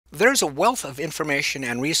There's a wealth of information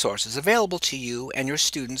and resources available to you and your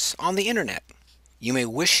students on the internet. You may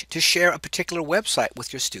wish to share a particular website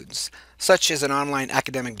with your students, such as an online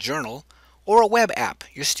academic journal or a web app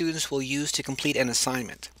your students will use to complete an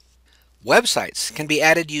assignment. Websites can be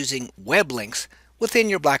added using web links within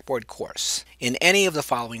your Blackboard course in any of the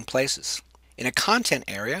following places: in a content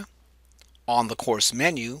area, on the course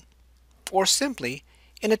menu, or simply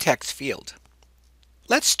in a text field.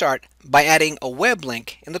 Let's start by adding a web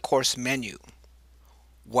link in the course menu.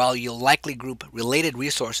 While you'll likely group related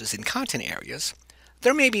resources in content areas,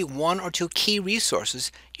 there may be one or two key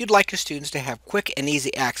resources you'd like your students to have quick and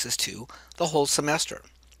easy access to the whole semester.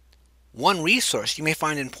 One resource you may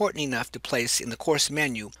find important enough to place in the course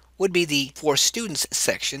menu would be the For Students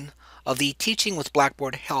section of the Teaching with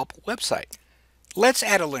Blackboard Help website. Let's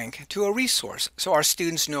add a link to a resource so our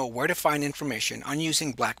students know where to find information on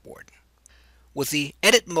using Blackboard. With the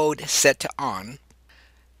edit mode set to on,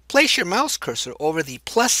 place your mouse cursor over the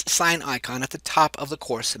plus sign icon at the top of the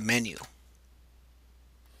course menu.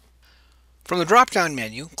 From the drop-down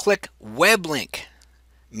menu, click Web Link,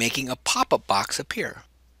 making a pop-up box appear.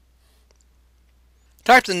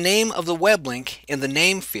 Type the name of the web link in the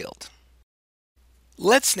name field.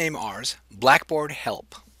 Let's name ours Blackboard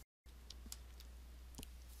Help.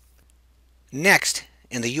 Next,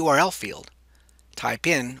 in the URL field, type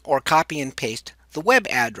in or copy and paste the web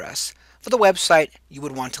address for the website you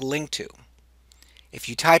would want to link to. If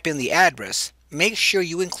you type in the address, make sure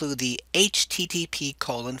you include the http://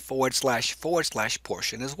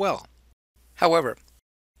 portion as well. However,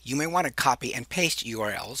 you may want to copy and paste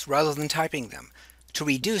URLs rather than typing them to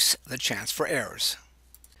reduce the chance for errors.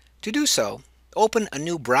 To do so, open a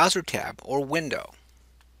new browser tab or window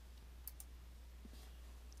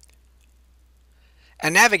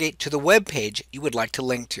and navigate to the web page you would like to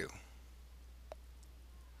link to.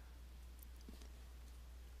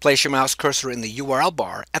 Place your mouse cursor in the URL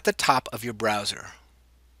bar at the top of your browser,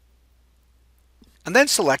 and then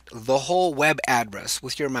select the whole web address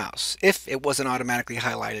with your mouse if it wasn't automatically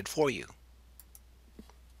highlighted for you.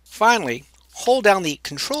 Finally, hold down the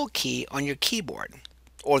Control key on your keyboard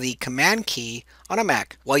or the Command key on a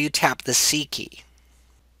Mac while you tap the C key.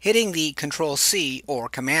 Hitting the Control C or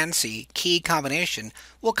Command C key combination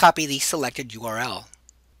will copy the selected URL.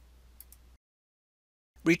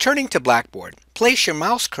 Returning to Blackboard, place your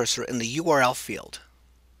mouse cursor in the URL field.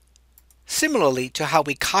 Similarly to how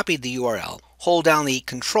we copied the URL, hold down the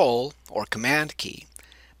Control or Command key,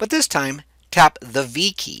 but this time tap the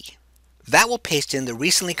V key. That will paste in the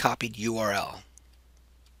recently copied URL.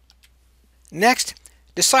 Next,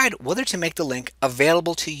 decide whether to make the link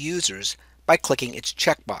available to users by clicking its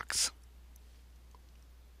checkbox.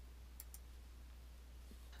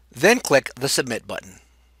 Then click the Submit button.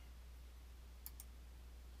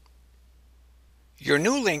 Your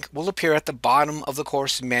new link will appear at the bottom of the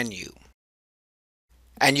course menu,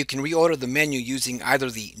 and you can reorder the menu using either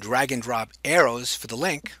the drag and drop arrows for the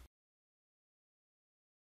link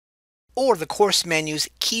or the course menu's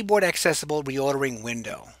keyboard accessible reordering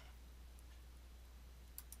window.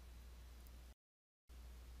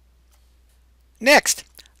 Next,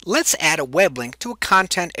 let's add a web link to a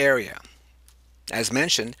content area. As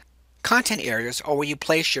mentioned, content areas are where you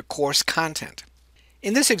place your course content.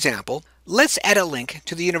 In this example, let's add a link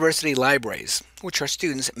to the university libraries, which our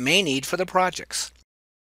students may need for their projects.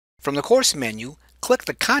 From the course menu, click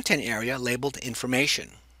the content area labeled Information.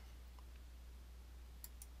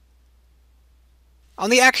 On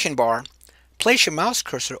the action bar, place your mouse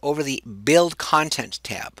cursor over the Build Content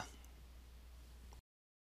tab.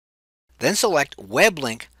 Then select Web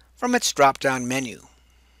Link from its drop-down menu.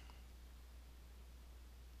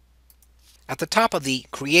 At the top of the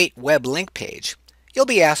Create Web Link page, you'll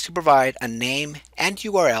be asked to provide a name and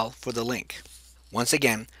URL for the link. Once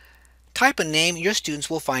again, type a name your students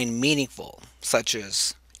will find meaningful, such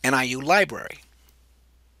as NIU Library.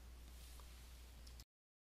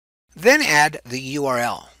 Then add the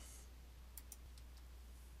URL.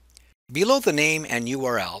 Below the name and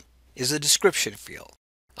URL is a description field,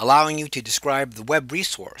 allowing you to describe the web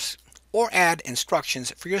resource or add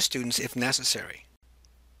instructions for your students if necessary.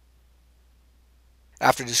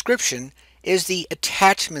 After description is the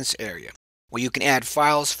Attachments area, where you can add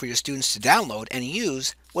files for your students to download and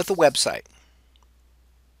use with the website.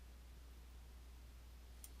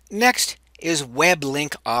 Next is Web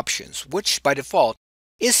Link Options, which by default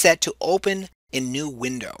is set to Open in New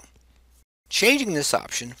Window. Changing this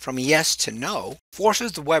option from Yes to No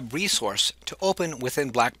forces the web resource to open within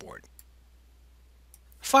Blackboard.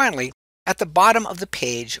 Finally, at the bottom of the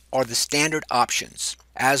page are the standard options.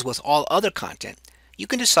 As with all other content, you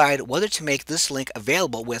can decide whether to make this link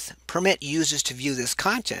available with permit users to view this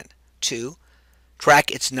content, to track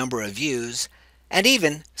its number of views, and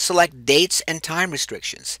even select dates and time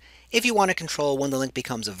restrictions if you want to control when the link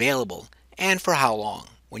becomes available and for how long.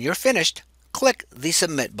 When you're finished, click the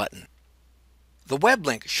Submit button. The web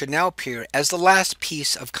link should now appear as the last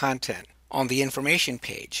piece of content on the information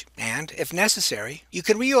page, and if necessary, you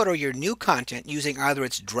can reorder your new content using either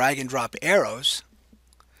its drag and drop arrows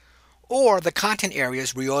or the content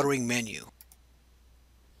area's reordering menu.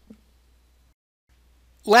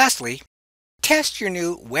 Lastly, test your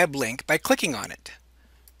new web link by clicking on it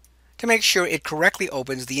to make sure it correctly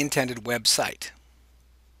opens the intended website.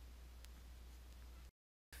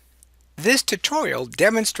 This tutorial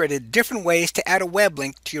demonstrated different ways to add a web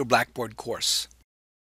link to your Blackboard course.